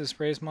businesses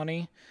raise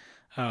money,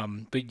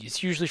 but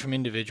it's usually from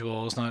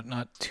individuals,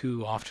 not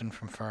too often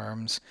from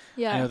firms.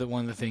 Yeah. I know that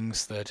one of the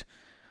things that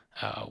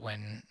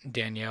when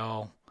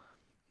Danielle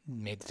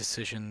made the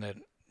decision that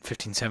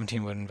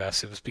 1517 would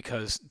invest, it was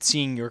because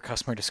seeing your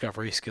customer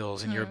discovery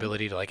skills and your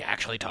ability to like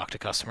actually talk to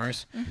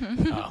customers,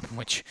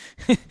 which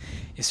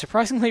is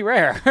surprisingly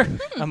rare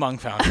among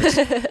founders.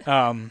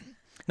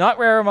 Not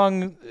rare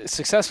among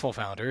successful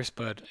founders,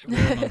 but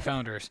rare among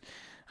founders.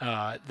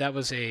 That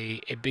was a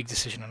big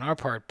decision on our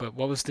part, but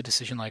what was the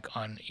decision like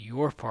on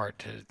your part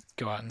to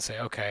go out and say,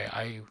 okay,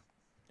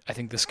 I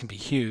think this can be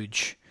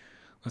huge.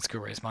 Let's go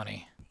raise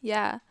money.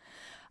 Yeah.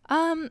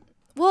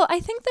 Well, I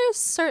think there's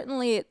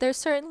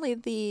certainly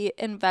the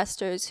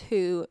investors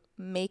who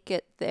make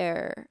it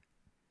their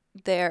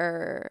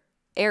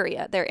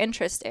area, their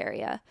interest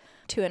area,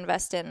 to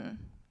invest in,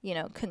 you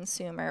know,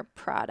 consumer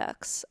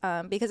products,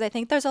 because I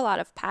think there's a lot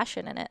of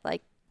passion in it,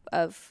 like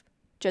of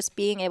just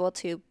being able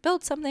to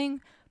build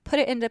something, put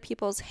it into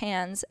people's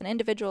hands, an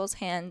individual's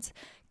hands,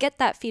 get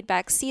that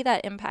feedback, see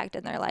that impact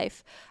in their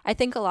life. I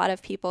think a lot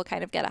of people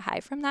kind of get a high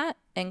from that,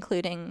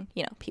 including,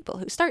 you know, people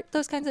who start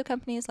those kinds of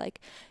companies like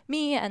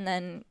me, and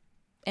then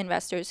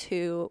investors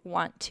who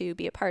want to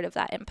be a part of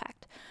that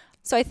impact.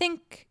 So I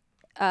think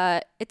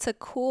it's a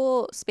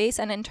cool space.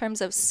 And in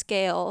terms of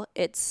scale,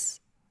 it's,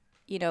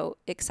 you know,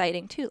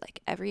 exciting too.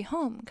 Like every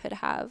home could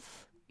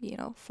have, you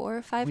know, 4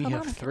 or 5 We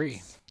mamas. have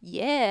 3.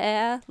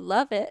 Yeah,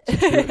 love it.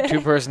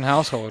 Two-person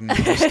household, and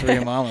there's 3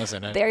 mamas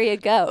in it. There you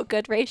go.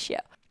 Good ratio.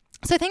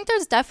 So I think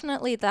there's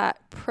definitely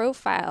that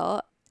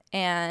profile.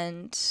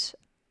 And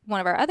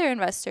one of our other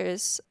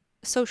investors,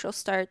 Social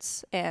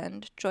Starts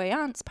and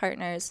Joyance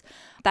Partners,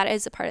 that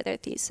is a part of their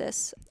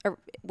thesis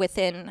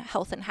within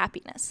health and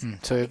happiness.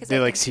 So Because they I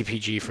like think-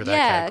 CPG for that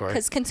Yeah, category.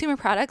 because consumer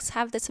products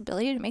have this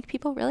ability to make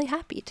people really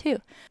happy too.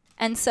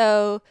 And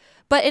so,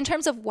 but in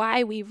terms of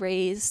why we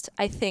raised,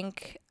 I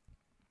think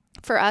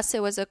for us,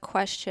 it was a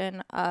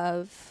question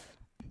of,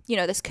 you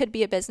know, this could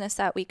be a business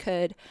that we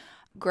could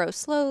grow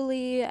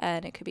slowly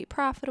and it could be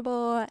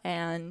profitable,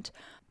 and,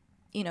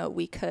 you know,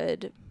 we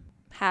could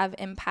have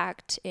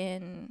impact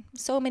in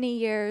so many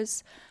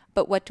years.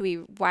 But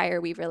why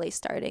are we really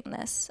starting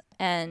this?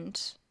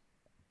 And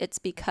it's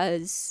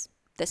because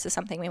this is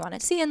something we want to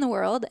see in the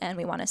world and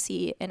we want to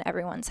see in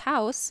everyone's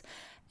house.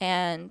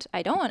 And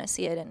I don't want to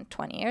see it in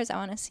 20 years. I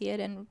want to see it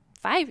in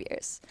 5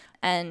 years.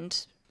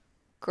 And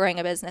growing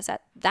a business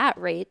at that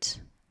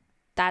rate,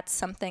 that's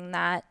something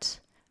that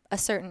a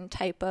certain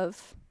type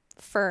of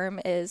firm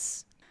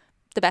is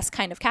the best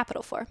kind of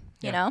capital for,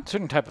 you know?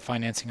 Certain type of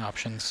financing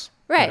options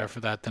Right. better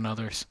for that than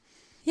others.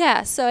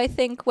 Yeah, so I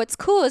think what's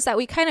cool is that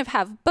we kind of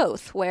have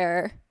both,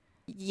 where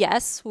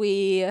yes,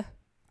 we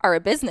are a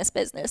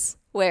business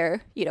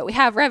where, you know, we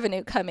have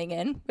revenue coming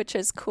in, which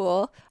is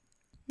cool.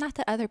 Not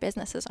that other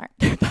businesses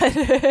aren't,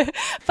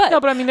 but No,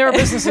 but I mean, there are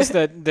businesses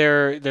that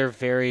they're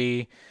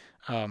very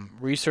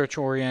research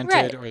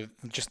oriented, or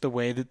just the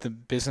way that the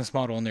business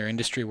model in their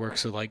industry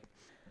works. So like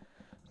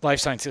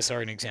life sciences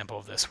are an example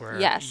of this, where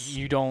Yes.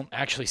 you don't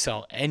actually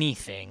sell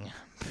anything,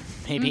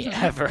 maybe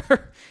ever,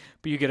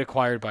 but you get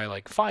acquired by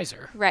like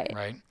Pfizer. Right.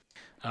 Right.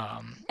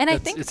 And I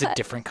think it's a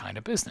different kind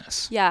of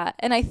business. Yeah,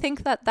 and I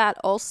think that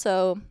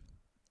also,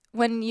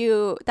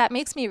 that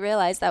makes me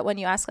realize that when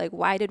you ask, like,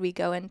 why did we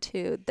go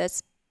into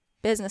this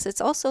business,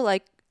 it's also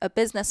like a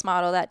business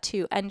model that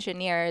to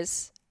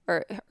engineers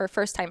or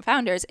first-time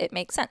founders, it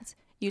makes sense.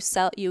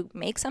 You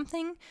make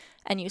something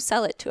and you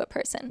sell it to a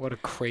person. What a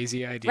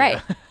crazy idea.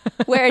 Right.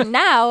 Where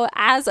now,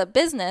 as a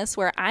business,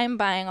 where I'm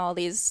buying all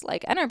these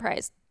like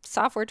enterprise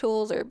software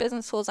tools or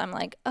business tools, I'm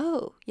like,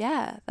 oh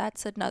yeah,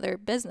 that's another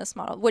business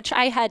model, which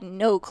I had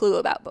no clue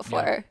about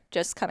before,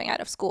 just coming out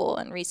of school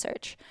and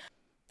research.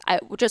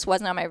 It just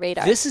wasn't on my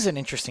radar. This is an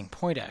interesting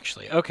point,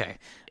 actually. Okay.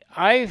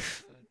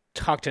 I've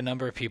talked to a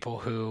number of people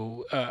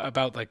who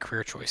about like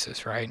career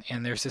choices, right?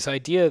 And there's this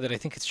idea that I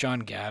think it's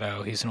John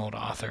Gatto, he's an old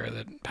author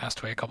that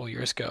passed away a couple of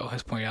years ago,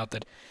 has pointed out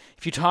that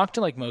if you talk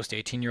to like most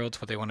 18-year-olds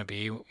what they want to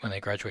be when they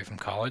graduate from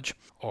college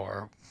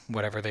or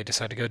whatever they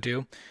decide to go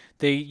do,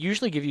 they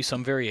usually give you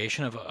some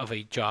variation of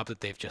a job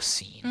that they've just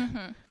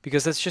seen,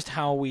 because that's just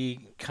how we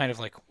kind of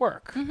like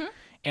work.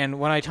 And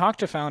when I talk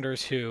to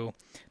founders who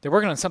they're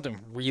working on something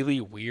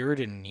really weird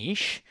and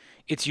niche,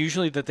 it's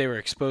usually that they were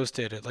exposed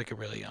to it at like a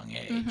really young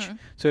age.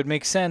 So it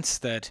makes sense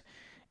that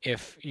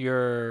if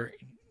you're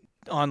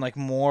on like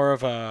more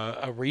of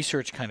a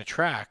research kind of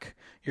track,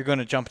 you're going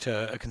to jump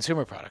to a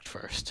consumer product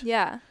first.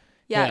 Yeah.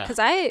 Yeah. Because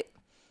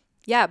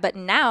but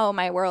now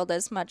my world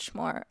is much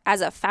more,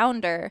 as a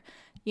founder,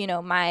 you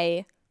know,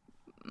 my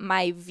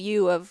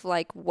view of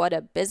like what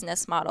a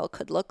business model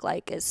could look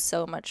like is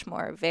so much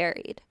more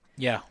varied.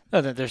 Yeah. No,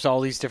 there's all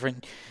these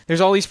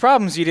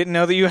problems you didn't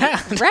know that you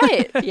had.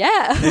 Right.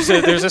 Yeah.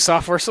 There's a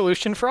software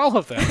solution for all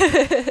of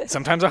them.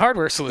 Sometimes a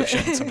hardware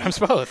solution, sometimes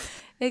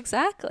both.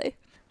 Exactly.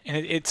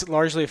 And it's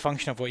largely a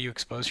function of what you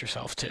expose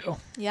yourself to.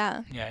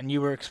 Yeah. Yeah, and you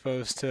were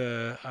exposed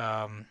to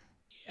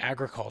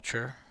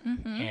agriculture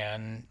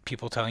and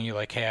people telling you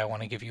like, hey, I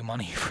want to give you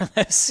money for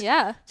this.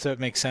 Yeah. So it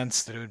makes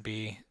sense that it would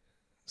be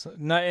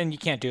and you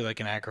can't do like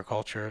an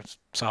agriculture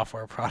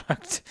software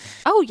product.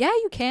 Oh yeah,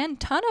 you can.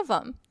 Ton of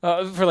them.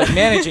 For like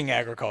managing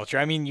agriculture.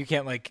 I mean, you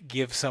can't like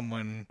give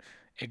someone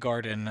a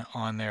garden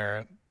in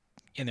their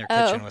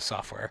kitchen with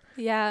software.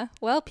 Yeah.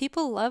 Well,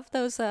 people love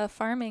those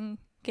farming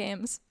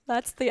games.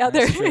 That's the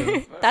other. That's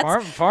true.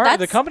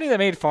 The company that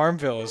made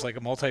Farmville is like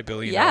a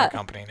multi-billion-dollar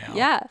company now.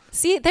 Yeah.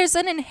 See, there's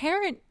an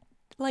inherent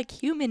like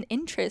human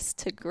interest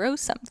to grow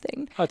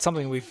something. Oh, it's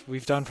something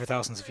we've done for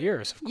thousands of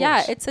years, of course.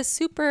 Yeah, it's a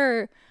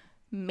super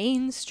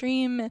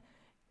mainstream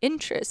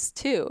interest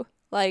too.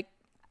 Like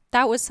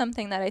that was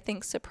something that I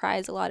think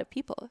surprised a lot of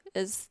people,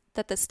 is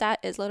that the stat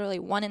is literally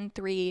 1 in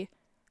 3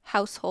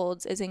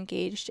 households is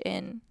engaged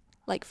in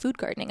like food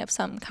gardening of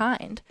some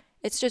kind.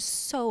 It's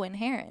just so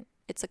inherent.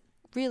 It's a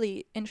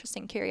really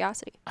interesting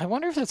curiosity. I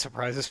wonder if that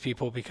surprises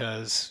people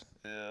because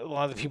a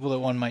lot of the people that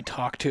one might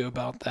talk to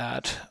about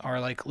that are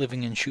like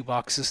living in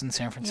shoeboxes in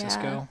San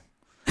Francisco.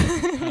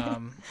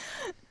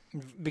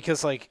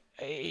 Because like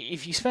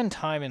if you spend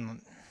time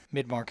in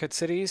mid-market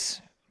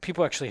cities,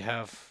 people actually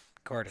have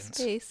gardens.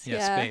 Space.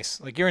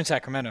 Space. Like you're in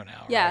Sacramento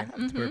now, yeah, right?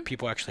 mm-hmm. Where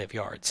people actually have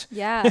yards.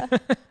 Yeah.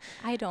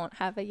 I don't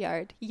have a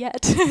yard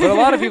yet. But a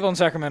lot of people in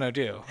Sacramento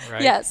do,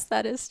 right? Yes,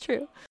 that is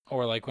true.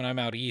 Or like when I'm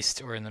out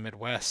east or in the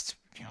Midwest,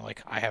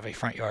 like I have a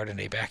front yard and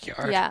a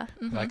backyard. Yeah.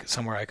 Mm-hmm. Like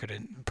somewhere I could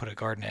put a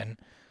garden in.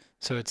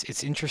 So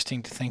it's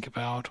interesting to think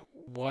about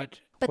what...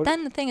 But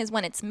then the thing is,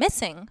 when it's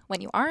missing, when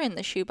you are in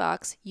the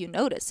shoebox, you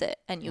notice it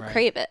and you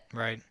crave it.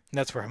 Right. And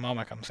that's where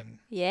Hamama comes in.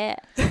 Yeah.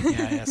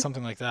 yeah,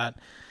 something like that.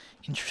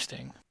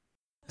 Interesting.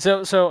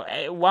 So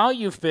while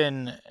you've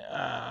been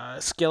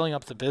scaling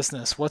up the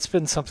business, what's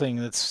been something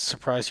that's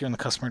surprised you on the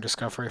customer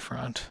discovery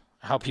front?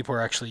 How people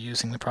are actually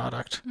using the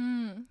product?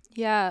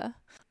 Yeah.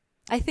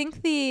 I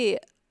think the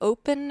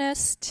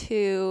openness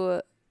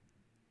to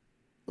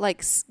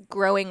like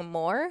growing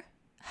more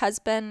has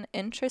been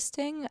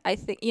interesting. I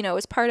think, it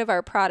was part of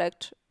our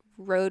product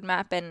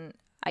roadmap and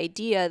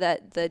idea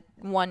that the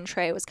one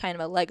tray was kind of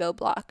a Lego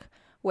block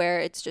where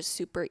it's just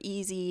super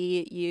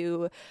easy.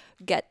 You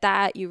get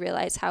that, you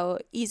realize how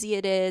easy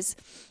it is,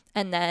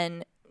 and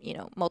then,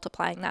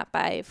 multiplying that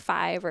by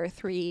 5 or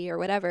 3 or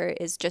whatever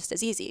is just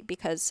as easy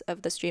because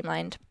of the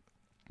streamlined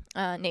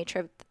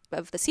nature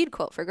of the seed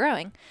quilt for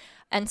growing.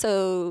 And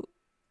so,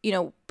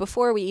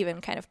 before we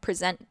even kind of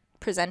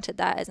presented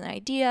that as an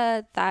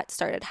idea, that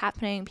started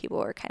happening. People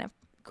were kind of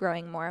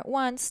growing more at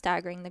once,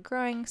 staggering the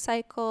growing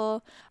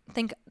cycle. I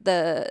think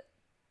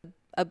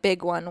a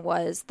big one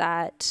was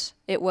that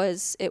it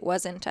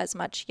wasn't as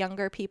much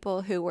younger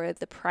people who were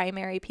the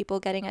primary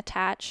people getting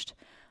attached.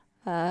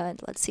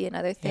 Let's see,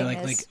 another thing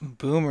like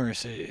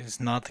boomers is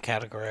not the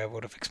category I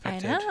would have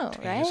expected to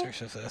be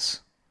users of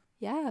this.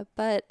 Yeah,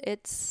 but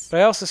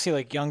I also see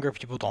like younger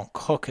people don't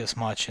cook as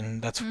much,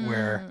 and that's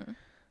where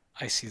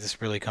I see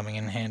this really coming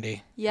in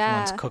handy.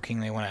 Yeah. If one's cooking,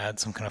 they want to add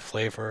some kind of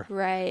flavor.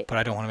 Right. But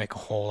I don't want to make a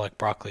whole like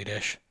broccoli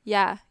dish.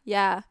 Yeah.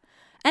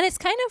 And it's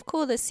kind of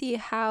cool to see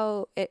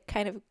how it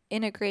kind of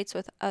integrates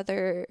with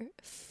other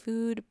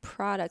food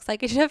products.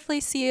 Like I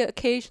definitely see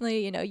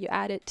occasionally, you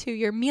add it to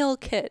your meal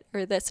kit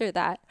or this or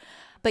that.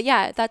 But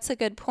yeah, that's a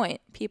good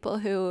point. People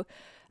who,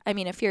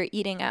 if you're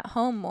eating at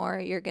home more,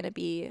 you're going to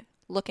be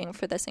looking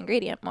for this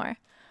ingredient more.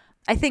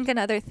 I think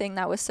another thing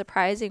that was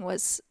surprising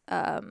was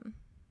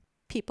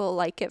people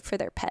like it for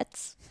their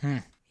pets.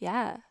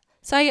 Yeah.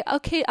 So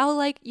I'll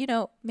like,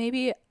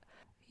 maybe,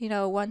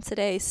 once a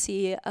day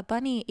see a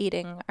bunny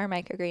eating our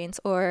microgreens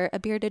or a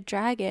bearded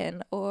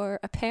dragon or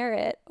a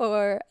parrot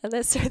or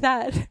this or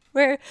that,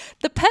 where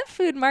the pet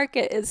food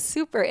market is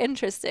super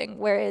interesting,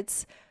 where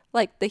it's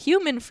like the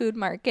human food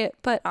market,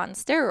 but on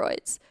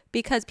steroids,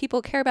 because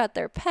people care about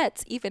their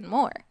pets even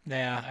more.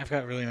 Yeah, I've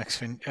got really mixed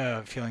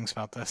feelings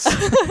about this.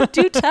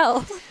 Do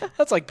tell.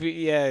 That's like,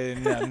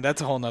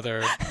 that's a whole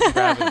nother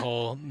rabbit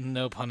hole,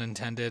 no pun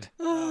intended.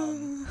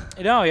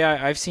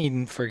 I've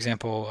seen, for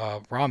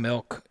example, raw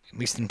milk, at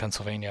least in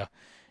Pennsylvania.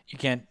 You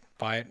can't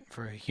buy it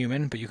for a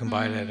human, but you can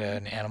buy it at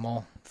an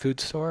animal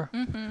food store.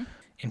 Mm-hmm.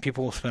 And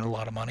people will spend a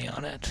lot of money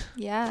on it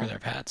for their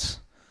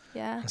pets.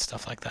 Yeah. And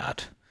stuff like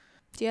that.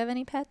 Do you have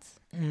any pets?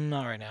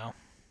 Not right now.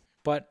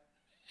 But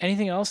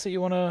anything else that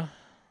you want to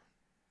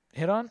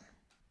hit on?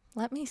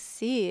 Let me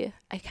see.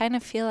 I kind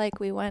of feel like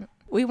we went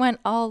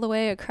all the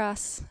way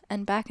across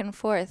and back and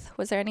forth.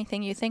 Was there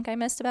anything you think I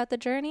missed about the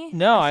journey?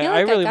 No, I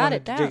really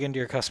wanted to dig into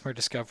your customer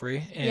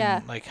discovery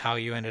and like how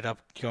you ended up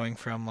going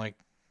from like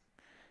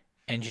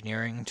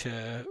engineering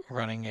to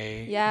running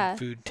a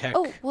food tech.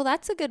 Oh, well,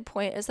 that's a good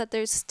point, is that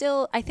there's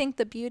still, I think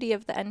the beauty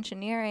of the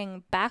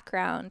engineering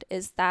background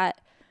is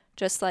that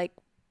just like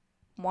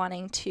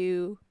wanting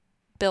to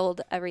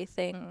build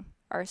everything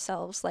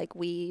ourselves, like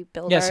we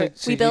build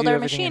our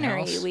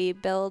machinery, we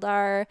build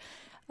our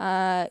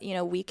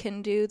we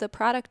can do the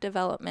product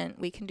development,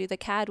 we can do the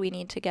CAD we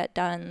need to get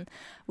done,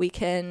 we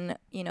can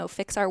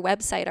fix our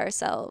website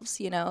ourselves,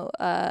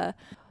 now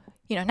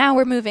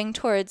we're moving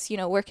towards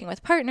working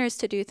with partners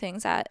to do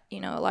things at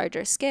a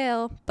larger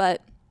scale,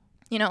 but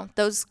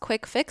those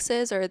quick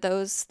fixes or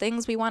those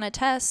things we want to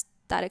test,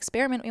 that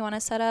experiment we want to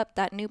set up,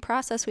 that new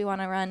process we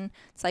want to run,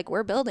 it's like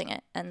we're building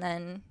it, and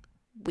then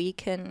we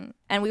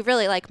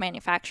really like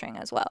manufacturing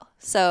as well.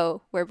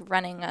 So we're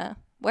running a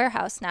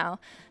warehouse now.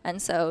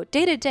 And so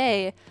day to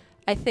day,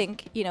 I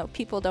think,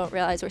 people don't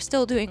realize we're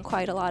still doing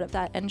quite a lot of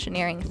that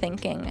engineering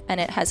thinking, and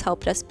it has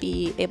helped us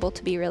be able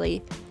to be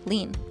really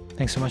lean.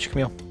 Thanks so much,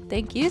 Camille.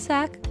 Thank you,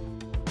 Zach.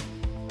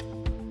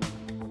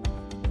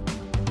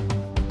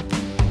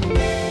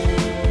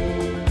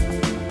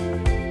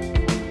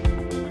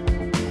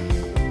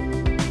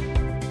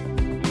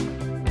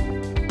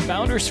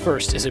 Founders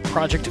First is a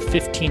project of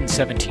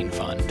 1517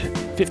 Fund.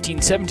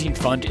 1517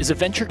 Fund is a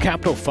venture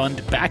capital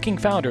fund backing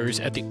founders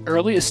at the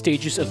earliest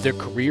stages of their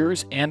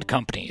careers and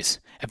companies.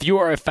 If you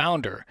are a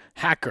founder,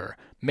 hacker,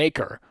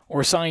 maker,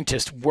 or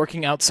scientist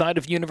working outside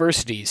of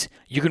universities,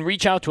 you can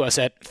reach out to us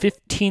at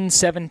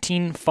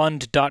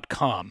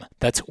 1517fund.com.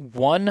 That's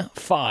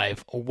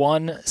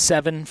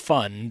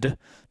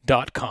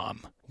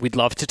 1517fund.com. We'd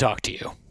love to talk to you.